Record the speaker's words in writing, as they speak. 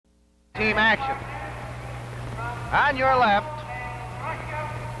team action. On your left,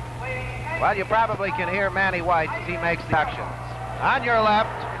 well, you probably can hear Manny White as he makes the actions. On your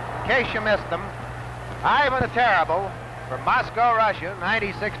left, in case you missed them, Ivan the Terrible from Moscow, Russia,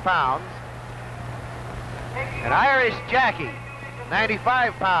 96 pounds. And Irish Jackie,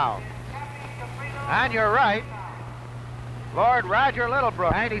 95 pounds. On your right, Lord Roger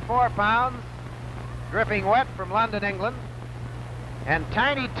Littlebrook, 94 pounds, dripping wet from London, England. And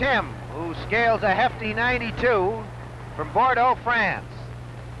Tiny Tim, who scales a hefty 92 from Bordeaux, France.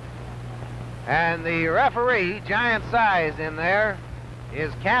 And the referee, giant size in there,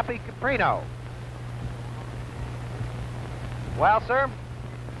 is Cappy Caprino. Well, sir,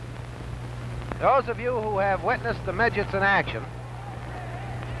 those of you who have witnessed the midgets in action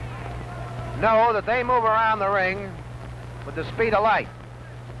know that they move around the ring with the speed of light.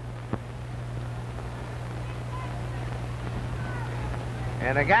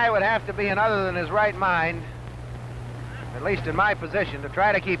 And a guy would have to be in other than his right mind, at least in my position, to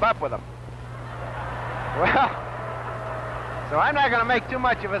try to keep up with them. Well, so I'm not going to make too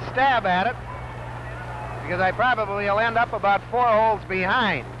much of a stab at it, because I probably will end up about 4 holes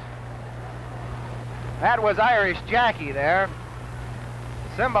behind. That was Irish Jackie there,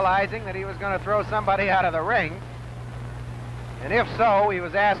 symbolizing that he was going to throw somebody out of the ring. And if so, he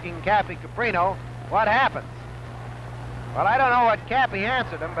was asking Cappy Caprino, what happens? Well, I don't know what Cappy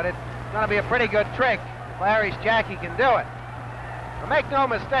answered him, but it's going to be a pretty good trick if Irish Jackie can do it. But make no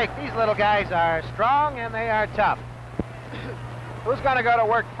mistake, these little guys are strong and they are tough. Who's going to go to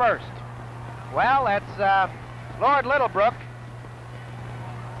work first? Well, that's Lord Littlebrook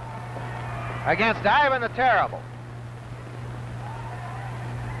against Ivan the Terrible.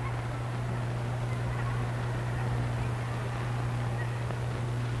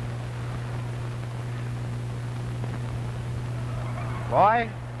 Boy,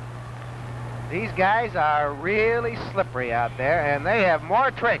 these guys are really slippery out there, and they have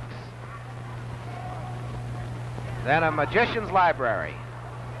more tricks than a magician's library.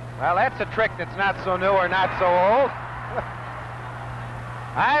 Well, that's a trick that's not so new or not so old.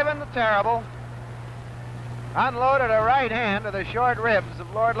 Ivan the Terrible unloaded a right hand to the short ribs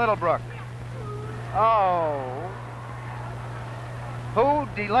of Lord Littlebrook. Oh. Who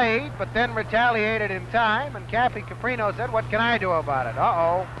delayed, but then retaliated in time, and Cappy Caprino said, what can I do about it?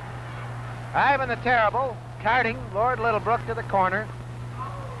 Uh-oh. Ivan the Terrible carting Lord Littlebrook to the corner.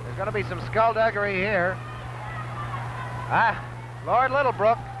 There's going to be some skullduggery here. Lord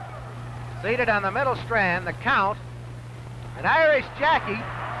Littlebrook seated on the middle strand, the count, and Irish Jackie,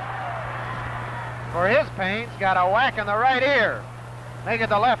 for his pains, got a whack in the right ear, making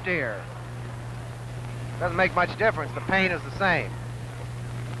the left ear. Doesn't make much difference, the pain is the same.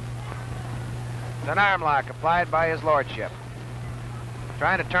 It's an arm lock applied by his lordship.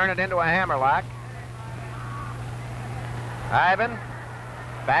 Trying to turn it into a hammerlock. Ivan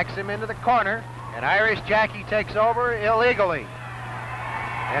backs him into the corner, and Irish Jackie takes over illegally.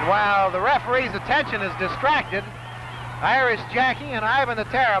 And while the referee's attention is distracted, Irish Jackie and Ivan the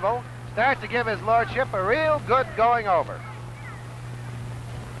Terrible start to give his lordship a real good going over.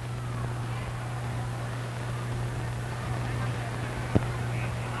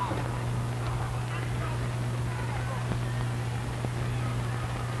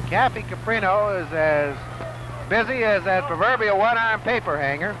 Cappy Caprino is as busy as that proverbial one-arm paper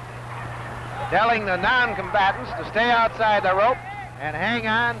hanger, telling the non-combatants to stay outside the rope and hang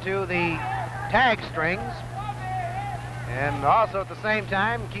on to the tag strings, and also at the same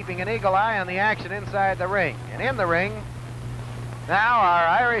time keeping an eagle eye on the action inside the ring. And in the ring now are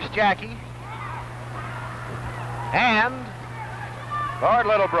Irish Jackie and Lord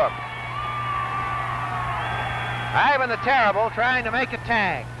Littlebrook. Ivan the Terrible trying to make a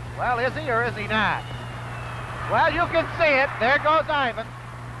tag. Well, is he or is he not? Well, you can see it. There goes Ivan.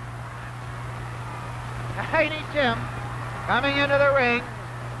 Tiny Tim coming into the ring.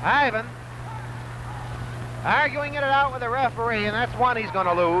 Ivan arguing it out with the referee, and that's one he's going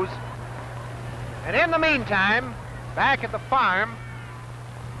to lose. And in the meantime, back at the farm,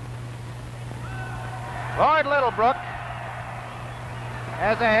 Lord Littlebrook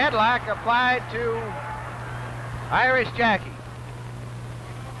has a headlock applied to Irish Jackie.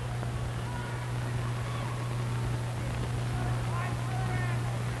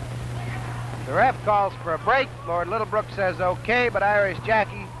 The ref calls for a break. Lord Littlebrook says okay, but Irish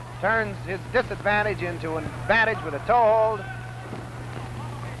Jackie turns his disadvantage into an advantage with a toe hold.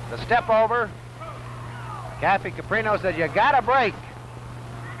 The step over. Cappy Caprino says, you got a break.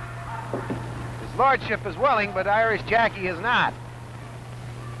 His lordship is willing, but Irish Jackie is not.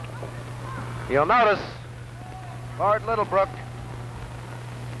 You'll notice Lord Littlebrook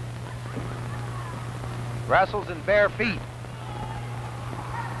Wrestles in bare feet.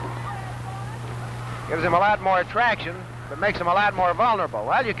 Gives him a lot more attraction, but makes him a lot more vulnerable.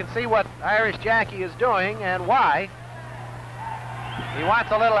 Well, you can see what Irish Jackie is doing and why. He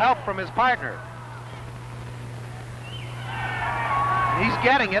wants a little help from his partner. He's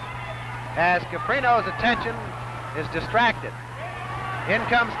getting it as Caprino's attention is distracted. In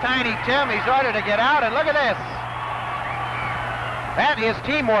comes Tiny Tim. He's ordered to get out, and look at this. That is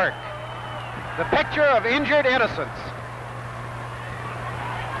teamwork. The picture of injured innocence.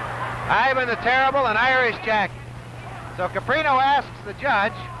 Ivan the Terrible and Irish Jackie. So Caprino asks the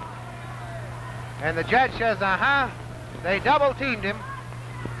judge, and the judge says, they double-teamed him,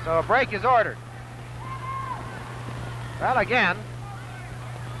 so a break is ordered. Well, again,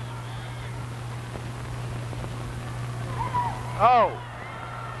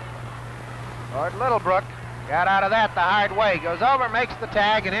 Lord Littlebrook got out of that the hard way. Goes over, makes the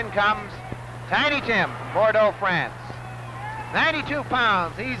tag, and in comes Tiny Tim from Bordeaux, France. 92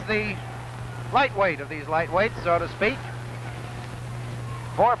 pounds. He's the lightweight of these lightweights, so to speak.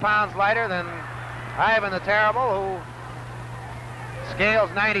 4 pounds lighter than Ivan the Terrible, who scales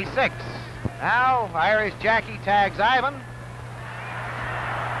 96. Now, Irish Jackie tags Ivan.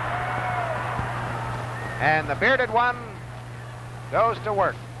 And the bearded one goes to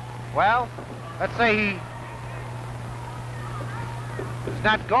work. Well, let's say he is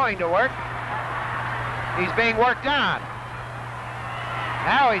not going to work. He's being worked on.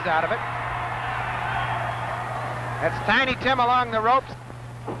 Now he's out of it. That's Tiny Tim along the ropes,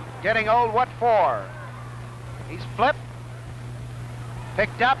 getting old what for. He's flipped,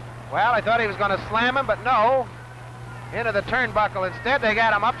 picked up. Well, I thought he was going to slam him, but no. Into the turnbuckle instead. They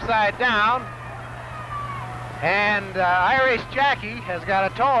got him upside down. And Irish Jackie has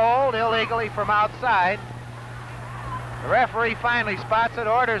got a toe hold illegally from outside. The referee finally spots it,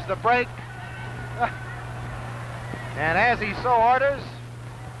 orders the break. And as he so orders,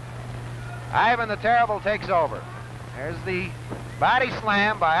 Ivan the Terrible takes over. There's the body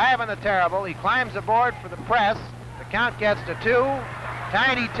slam by Ivan the Terrible. He climbs aboard for the press. The count gets to 2.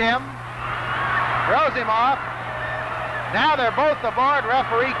 Tiny Tim throws him off. Now they're both aboard.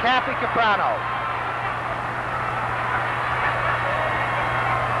 Referee Cappy Caprano.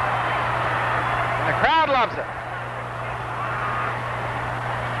 And the crowd loves it.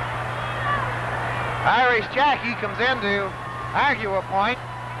 Irish Jackie comes in to argue a point.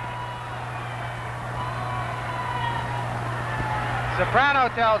 Soprano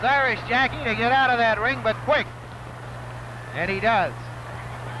tells Irish Jackie to get out of that ring, but quick. And he does.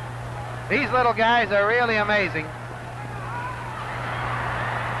 These little guys are really amazing.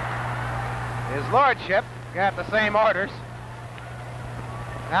 His lordship got the same orders.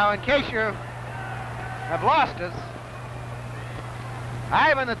 Now, in case you have lost us,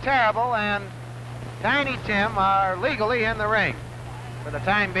 Ivan the Terrible and Tiny Tim are legally in the ring for the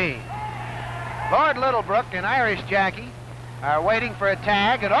time being. Lord Littlebrook and Irish Jackie are waiting for a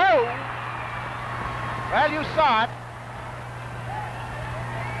tag, and oh! Well, you saw it.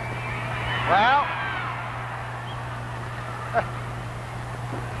 Well,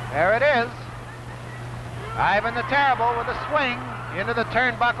 there it is. Ivan the Terrible with a swing. Into the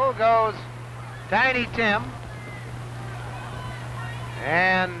turnbuckle goes Tiny Tim.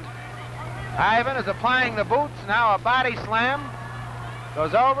 And Ivan is applying the boots. Now a body slam.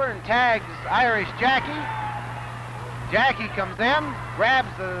 Goes over and tags Irish Jackie. Jackie comes in, grabs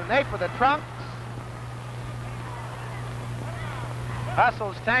the nape of the trunks,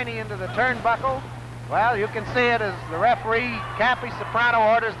 hustles Tiny into the turnbuckle. Well, you can see it as the referee, Cappy Soprano,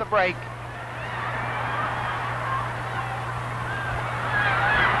 orders the break.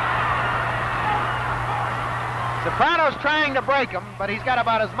 Soprano's trying to break him, but he's got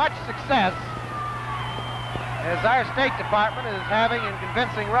about as much success as our State Department is having in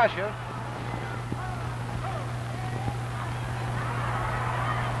convincing Russia.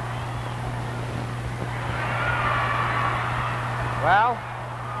 Well,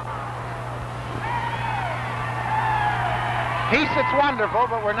 peace, it's wonderful,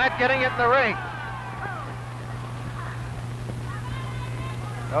 but we're not getting it in the ring.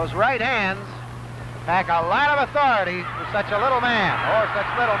 Those right hands pack a lot of authority for such a little man, or such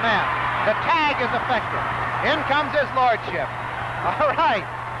little men. The tag is effective. In comes his lordship. All right.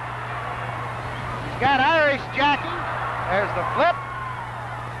 He's got Irish Jackie. There's the flip.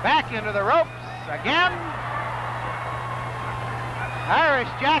 Back into the ropes again. Irish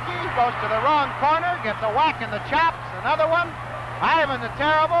Jackie goes to the wrong corner, gets a whack in the chops, another one. Ivan the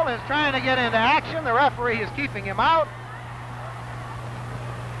Terrible is trying to get into action. The referee is keeping him out.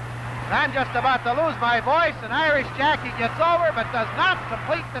 And I'm just about to lose my voice, and Irish Jackie gets over, but does not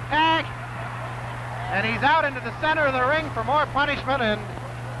complete the tag. And he's out into the center of the ring for more punishment, and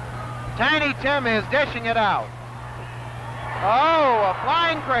Tiny Tim is dishing it out. Oh, a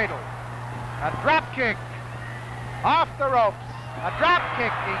flying cradle. A drop kick. Off the ropes. A drop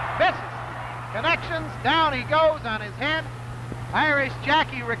kick. He misses. Connections. Down he goes on his head. Irish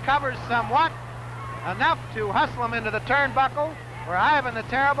Jackie recovers somewhat. Enough to hustle him into the turnbuckle, where Ivan the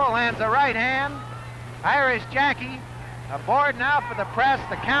Terrible lands a right hand. Irish Jackie aboard now for the press.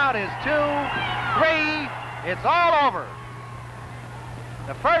 The count is 2, 3. It's all over.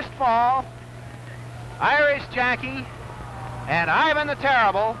 The first fall, Irish Jackie and Ivan the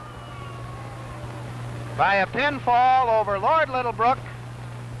Terrible by a pinfall over Lord Littlebrook,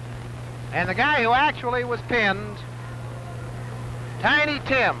 and the guy who actually was pinned, Tiny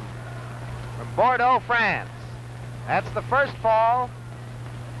Tim from Bordeaux, France. That's the first fall,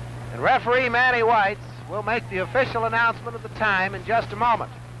 and referee Manny Whites will make the official announcement of the time in just a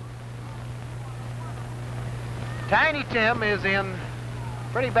moment. Tiny Tim is in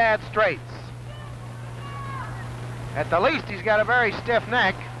pretty bad straits. At the least, he's got a very stiff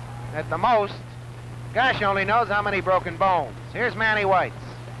neck. At the most, gosh only knows how many broken bones. Here's Manny Whites.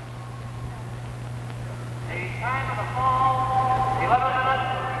 The time of the fall, 11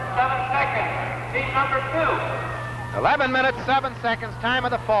 minutes, 7 seconds. Team number 2. 11 minutes, 7 seconds, time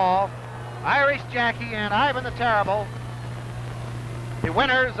of the fall. Irish Jackie and Ivan the Terrible, the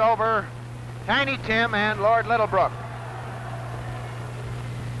winners over Tiny Tim and Lord Littlebrook.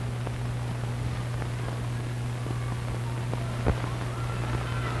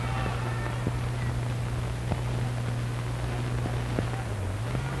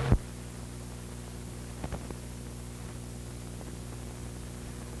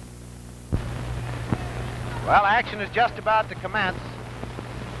 Well, action is just about to commence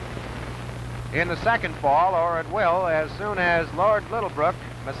in the second fall, or it will as soon as Lord Littlebrook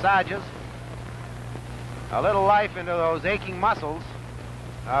massages a little life into those aching muscles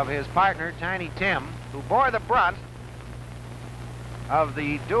of his partner, Tiny Tim, who bore the brunt of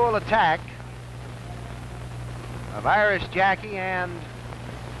the dual attack of Irish Jackie and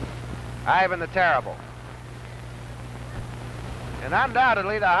Ivan the Terrible. And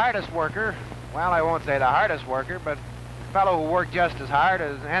undoubtedly the hardest worker, well, I won't say the hardest worker, but a fellow who worked just as hard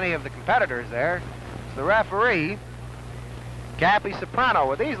as any of the competitors there, is the referee, Cappy Soprano.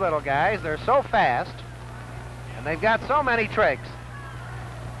 With these little guys, they're so fast, and they've got so many tricks.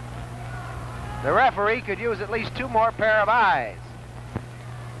 The referee could use at least 2 more pair of eyes.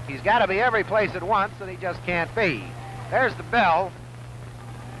 He's got to be every place at once, and he just can't be. There's the bell.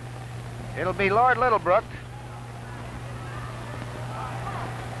 It'll be Lord Littlebrook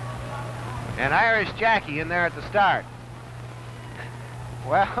and Irish Jackie in there at the start.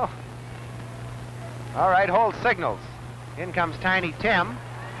 Well, all right, hold signals. In comes Tiny Tim.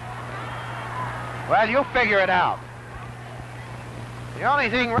 Well, you'll figure it out. The only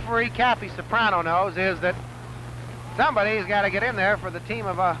thing referee Cappy Soprano knows is that somebody's got to get in there for the team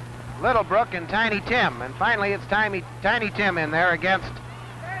of Littlebrook and Tiny Tim. And finally, it's Tiny Tim in there against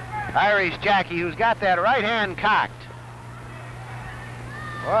Irish Jackie, who's got that right hand cocked.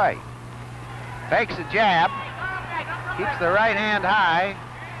 Boy. Fakes a jab, keeps the right hand high.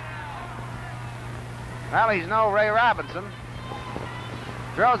 Well, he's no Ray Robinson.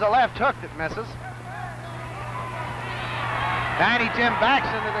 Throws a left hook that misses. Tiny Tim backs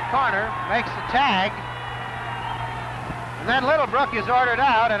into the corner, makes the tag. And then Littlebrook is ordered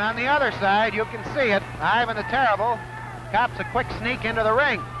out, and on the other side, you can see it, Ivan the Terrible cops a quick sneak into the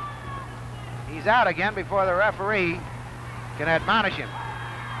ring. He's out again before the referee can admonish him.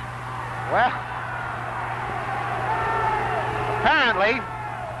 Well, apparently,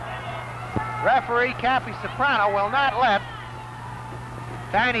 referee Cappy Soprano will not let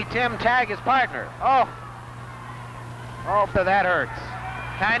Tiny Tim tag his partner. Oh, that hurts.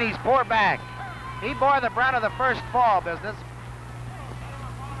 Tiny's poor back. He bore the brunt of the first fall business.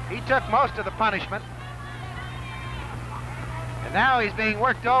 He took most of the punishment. And now he's being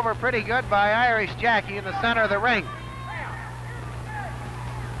worked over pretty good by Irish Jackie in the center of the ring.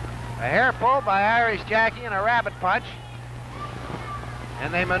 A hair pull by Irish Jackie and a rabbit punch.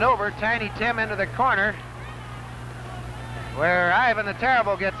 And they maneuver Tiny Tim into the corner, where Ivan the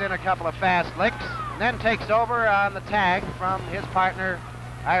Terrible gets in a couple of fast licks and then takes over on the tag from his partner,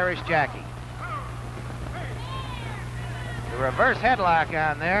 Irish Jackie. The reverse headlock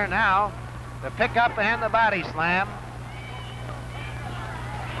on there. Now, the pickup and the body slam.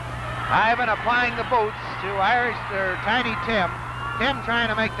 Ivan applying the boots to Tiny Tim. Tim trying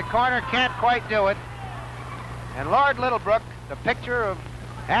to make the corner, can't quite do it. And Lord Littlebrook, the picture of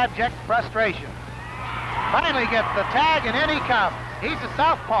abject frustration, finally gets the tag, and in he comes. He's a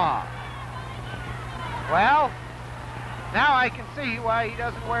southpaw. Well, now I can see why he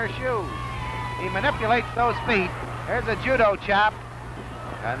doesn't wear shoes. He manipulates those feet. There's a judo chop,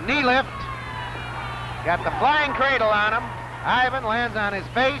 a knee lift. Got the flying cradle on him. Ivan lands on his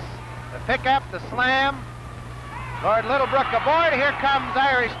face. The pickup, the slam. Lord Littlebrook aboard. Here comes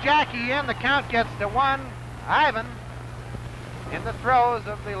Irish Jackie in. The count gets to 1. Ivan in the throes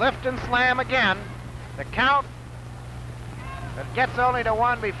of the lift and slam again. The count that gets only to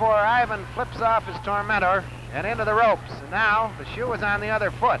 1 before Ivan flips off his tormentor and into the ropes. And now the shoe is on the other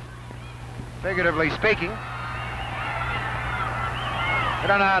foot, figuratively speaking. I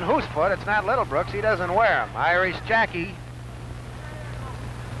don't know on whose foot. It's not Littlebrook's. He doesn't wear them. Irish Jackie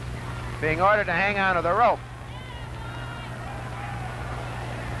being ordered to hang on to the rope.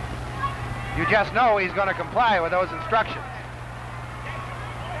 You just know he's going to comply with those instructions.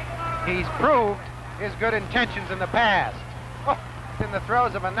 He's proved his good intentions in the past. Oh, in the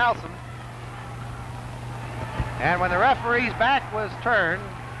throes of a Nelson. And when the referee's back was turned,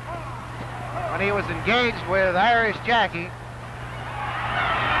 when he was engaged with Irish Jackie,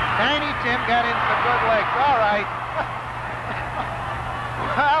 Tiny Tim got in some good legs. All right.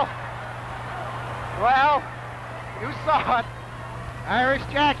 Well, you saw it. Irish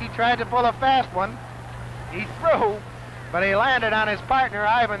Jackie tried to pull a fast one. He threw, but he landed on his partner,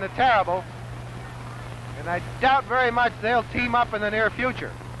 Ivan the Terrible. And I doubt very much they'll team up in the near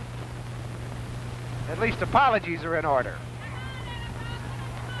future. At least apologies are in order.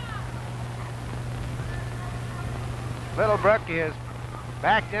 Littlebrook is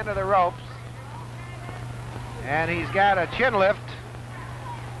backed into the ropes, and he's got a chin lift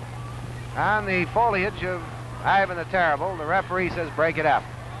on the foliage of Ivan the Terrible. The referee says break it up.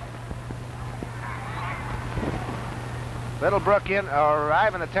 Littlebrook in, or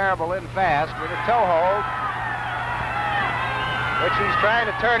Ivan the Terrible in fast with a toe hold, which he's trying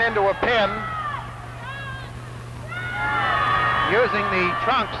to turn into a pin using the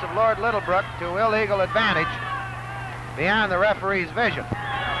trunks of Lord Littlebrook to illegal advantage beyond the referee's vision.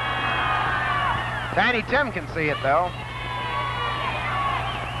 Tiny Tim can see it, though.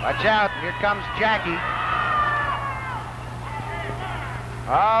 Watch out, here comes Jackie.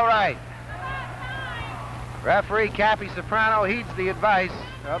 All right. Referee Cappy Soprano heeds the advice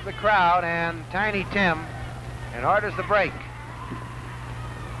of the crowd and Tiny Tim and orders the break.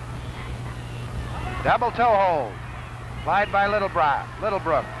 Double toe hold, applied by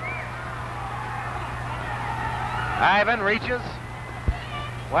Littlebrook. Ivan reaches.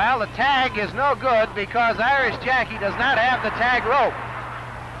 Well, the tag is no good because Irish Jackie does not have the tag rope.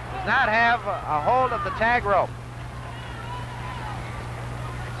 Does not have a hold of the tag rope.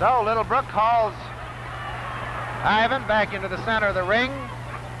 So Littlebrook hauls Ivan back into the center of the ring.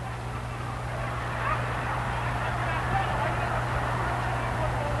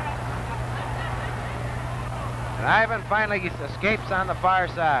 And Ivan finally escapes on the far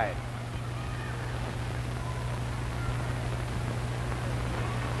side.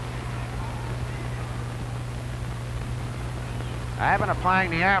 Ivan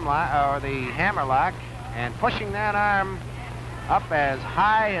applying the arm lock, or the hammer lock, and pushing that arm up as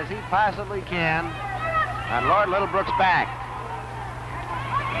high as he possibly can on Lord Littlebrook's back.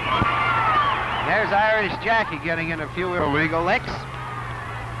 And there's Irish Jackie getting in a few illegal licks.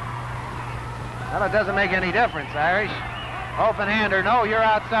 Well, it doesn't make any difference, Irish. Open-hander, no, you're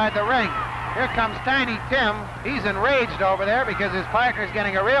outside the ring. Here comes Tiny Tim. He's enraged over there because his partner's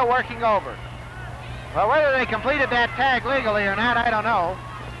getting a real working over. Well, whether they completed that tag legally or not, I don't know.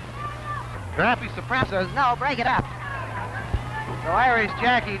 Cappy Soprano says, no, break it up. So Irish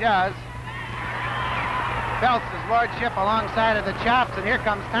Jackie does. Belts his lordship alongside of the chops, and here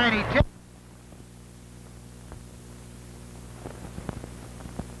comes Tiny Tim.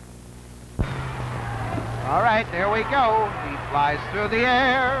 All right, there we go. He flies through the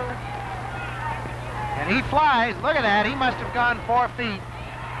air. And he flies. Look at that. He must have gone 4 feet.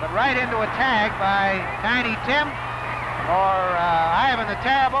 But right into a tag by Tiny Tim, or Ivan the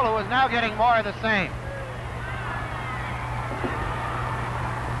Terrible, who is now getting more of the same.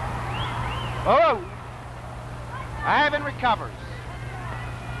 Oh! Ivan recovers.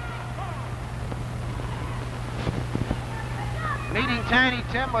 Meeting Tiny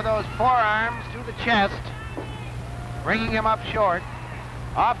Tim with those forearms to the chest, bringing him up short,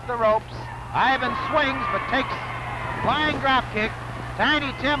 off the ropes. Ivan swings, but takes a flying drop kick.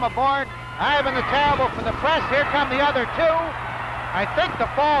 Tiny Tim aboard, Ivan the Terrible for the press. Here come the other two. I think the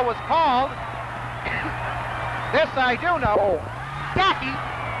fall was called. This I do know. Jackie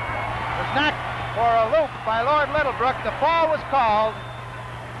was knocked for a loop by Lord Littlebrook. The fall was called.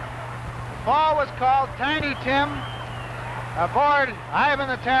 The fall was called. Tiny Tim aboard Ivan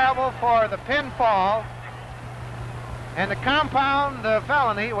the Terrible for the pinfall. And to compound the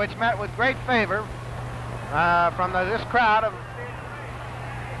felony, which met with great favor from this crowd of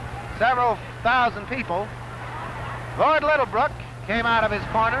several thousand people, Lord Littlebrook came out of his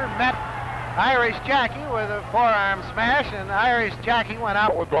corner, met Irish Jackie with a forearm smash, and Irish Jackie went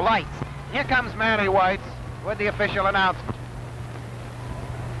out with the lights. Here comes Manny Whites with the official announcement.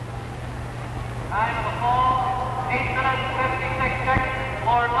 Time of the fall, 8 minutes, 56 seconds,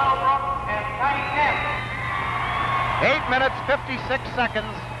 Lord Littlebrook and Tiny Tim. 8 minutes, 56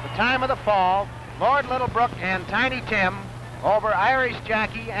 seconds, the time of the fall. Lord Littlebrook and Tiny Tim over Irish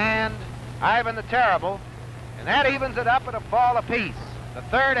Jackie and Ivan the Terrible. And that evens it up at a fall apiece. The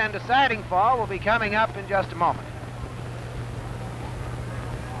third and deciding fall will be coming up in just a moment.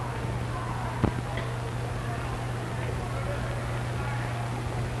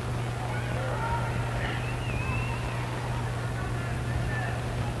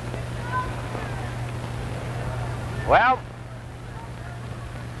 Well,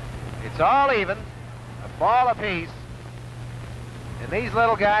 it's all even, a fall apiece, and these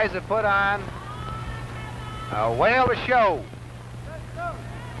little guys have put on a whale of a show.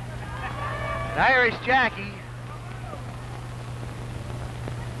 And Irish Jackie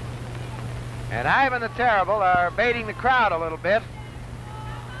and Ivan the Terrible are baiting the crowd a little bit,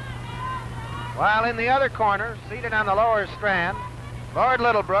 while in the other corner, seated on the lower strand, Lord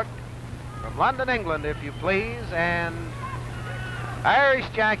Littlebrook, from London, England, if you please, and Irish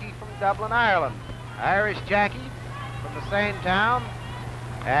Jackie from Dublin, Ireland. Irish Jackie from the same town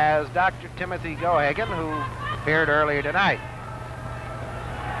as Dr. Timothy Gohagen, who appeared earlier tonight.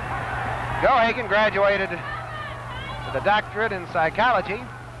 Gohagen graduated with a doctorate in psychology.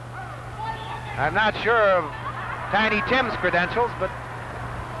 I'm not sure of Tiny Tim's credentials, but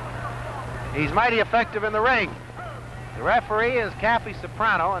he's mighty effective in the ring. The referee is Cappy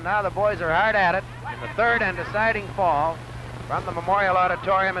Soprano, and now the boys are hard at it in the third and deciding fall from the Memorial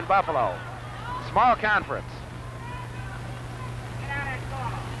Auditorium in Buffalo. Small conference.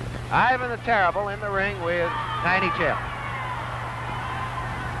 Ivan the Terrible in the ring with Tiny Tim.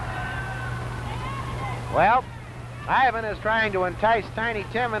 Well, Ivan is trying to entice Tiny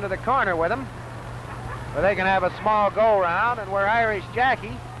Tim into the corner with him, where they can have a small go-round and where Irish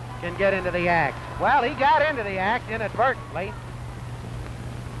Jackie can get into the act. Well, he got into the act inadvertently. He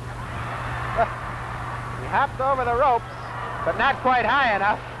hopped over the ropes, but not quite high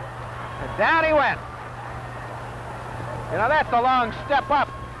enough, and down he went. You know, that's a long step up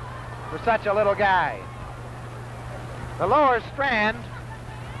for such a little guy. The lower strand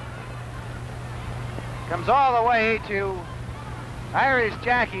comes all the way to Irish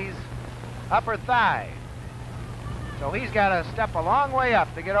Jackie's upper thigh. So he's got to step a long way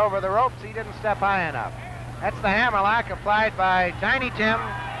up to get over the ropes. He didn't step high enough. That's the hammerlock applied by Tiny Tim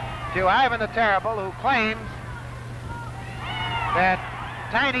to Ivan the Terrible, who claims that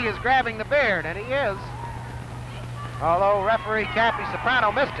Tiny is grabbing the beard, and he is, although referee Cappy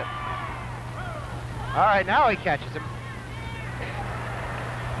Soprano missed it. All right, now he catches him.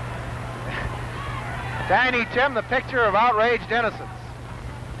 Tiny Tim, the picture of outraged innocence.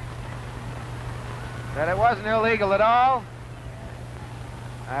 That it wasn't illegal at all.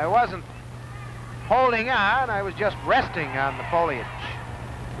 I wasn't holding on, I was just resting on the foliage.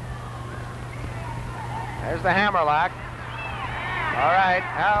 There's the hammerlock. All right,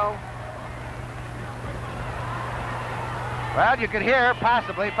 now. Well, you could hear,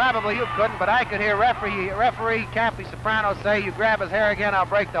 probably you couldn't, but I could hear referee Cappy Soprano say, "You grab his hair again, I'll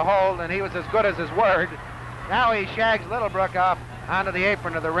break the hold," and he was as good as his word. Now he shags Littlebrook off onto the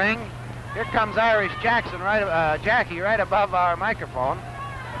apron of the ring. Here comes Irish Jackie right above our microphone.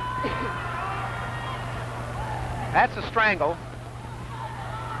 That's a strangle.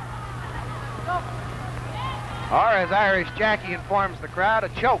 Or, as Irish Jackie informs the crowd, a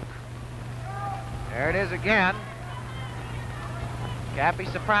choke. There it is again. Cappy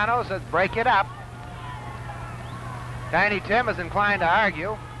Soprano says, "Break it up." Tiny Tim is inclined to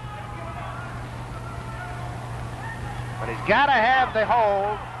argue. But he's got to have the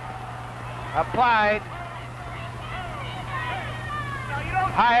hold applied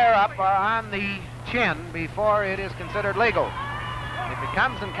higher up on the chin before it is considered legal. If it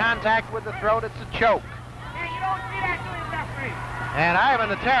comes in contact with the throat, it's a choke. And Ivan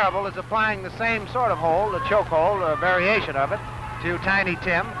the Terrible is applying the same sort of hold, a choke hold, a variation of it, to Tiny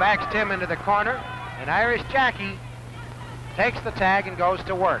Tim, backs Tim into the corner, and Irish Jackie takes the tag and goes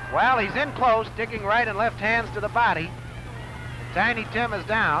to work. Well, he's in close, digging right and left hands to the body. Tiny Tim is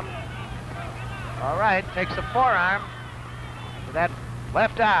down. All right, takes a forearm to that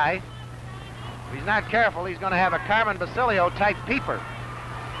left eye. If he's not careful, he's going to have a Carmen Basilio type peeper.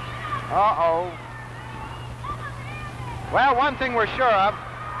 Uh-oh. Well, one thing we're sure of,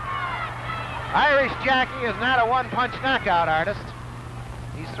 Irish Jackie is not a one-punch knockout artist.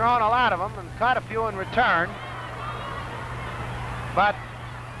 He's thrown a lot of them and caught a few in return. But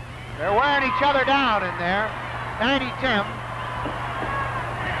they're wearing each other down in there. Tiny Tim,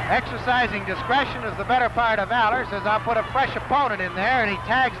 exercising discretion is the better part of valor, says I'll put a fresh opponent in there, and he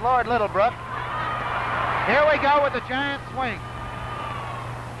tags Lord Littlebrook. Here we go with the giant swing.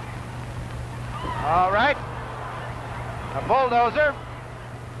 All right. A bulldozer.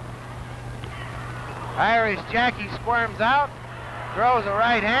 Irish Jackie squirms out, throws a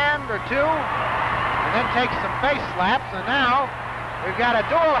right hand or two, and then takes some face slaps, and now we've got a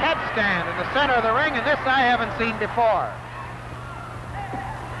dual headstand in the center of the ring, and this I haven't seen before.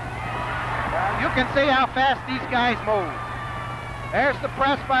 You can see how fast these guys move. There's the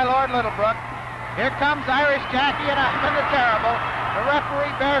press by Lord Littlebrook. Here comes Irish Jackie and Osmond the Terrible. The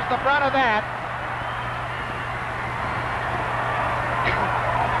referee bears the brunt of that.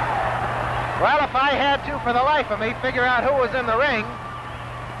 Well, if I had to, for the life of me, figure out who was in the ring,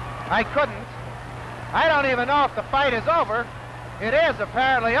 I couldn't. I don't even know if the fight is over. It is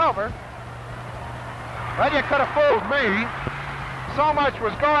apparently over. But you could have fooled me. So much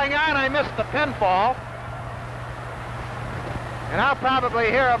was going on, I missed the pinfall. And I'll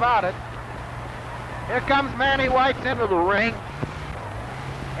probably hear about it. Here comes Manny Whites into the ring.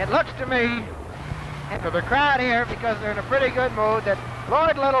 It looks to me, and to the crowd here, because they're in a pretty good mood, that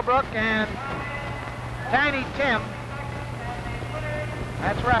Lord Littlebrook and Tiny Tim,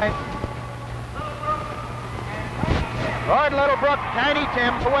 that's right, Lord Littlebrook, Tiny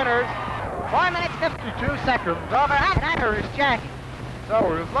Tim, the winners, 4 minutes 52 seconds over Irish Jackie.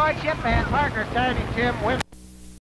 So His Lordship and partner Tiny Tim win.